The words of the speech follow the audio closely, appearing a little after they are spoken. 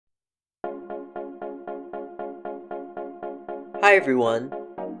Hi everyone,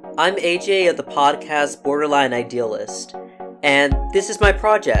 I'm AJ of the podcast Borderline Idealist, and this is my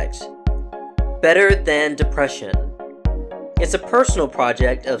project, Better Than Depression. It's a personal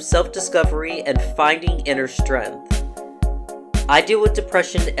project of self-discovery and finding inner strength. I deal with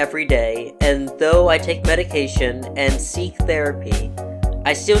depression every day, and though I take medication and seek therapy,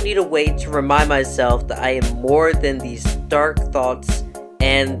 I still need a way to remind myself that I am more than these dark thoughts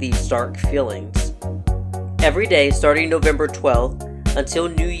and these dark feelings. Every day, starting November 12th until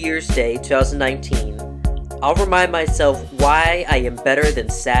New Year's Day 2019, I'll remind myself why I am better than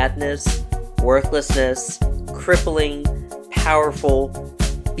sadness, worthlessness, crippling, powerful,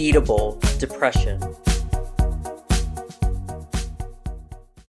 beatable depression.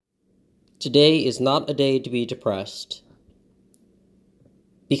 Today is not a day to be depressed.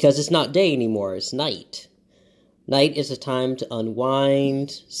 Because it's not day anymore, it's night. Night is a time to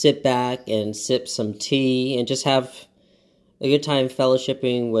unwind, sit back and sip some tea, and just have a good time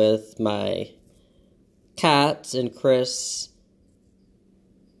fellowshipping with my cats and Chris.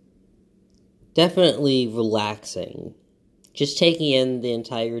 Definitely relaxing. Just taking in the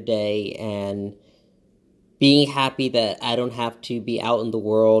entire day and being happy that I don't have to be out in the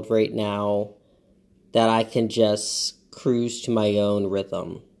world right now, that I can just cruise to my own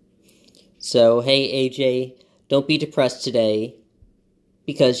rhythm. So, hey AJ, don't be depressed today,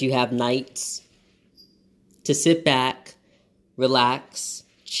 because you have nights to sit back, relax,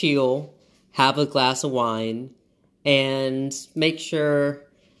 chill, have a glass of wine, and make sure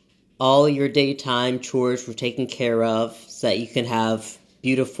all your daytime chores were taken care of so that you can have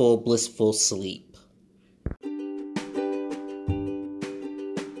beautiful, blissful sleep.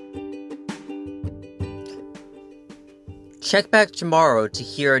 Check back tomorrow to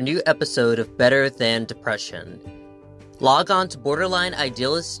hear a new episode of Better Than Depression. Log on to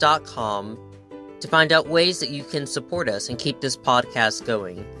BorderlineIdealist.com to find out ways that you can support us and keep this podcast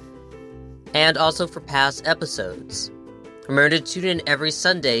going. And also for past episodes. Remember to tune in every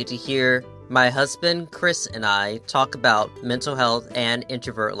Sunday to hear my husband, Chris, and I talk about mental health and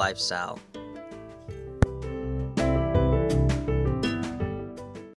introvert lifestyle.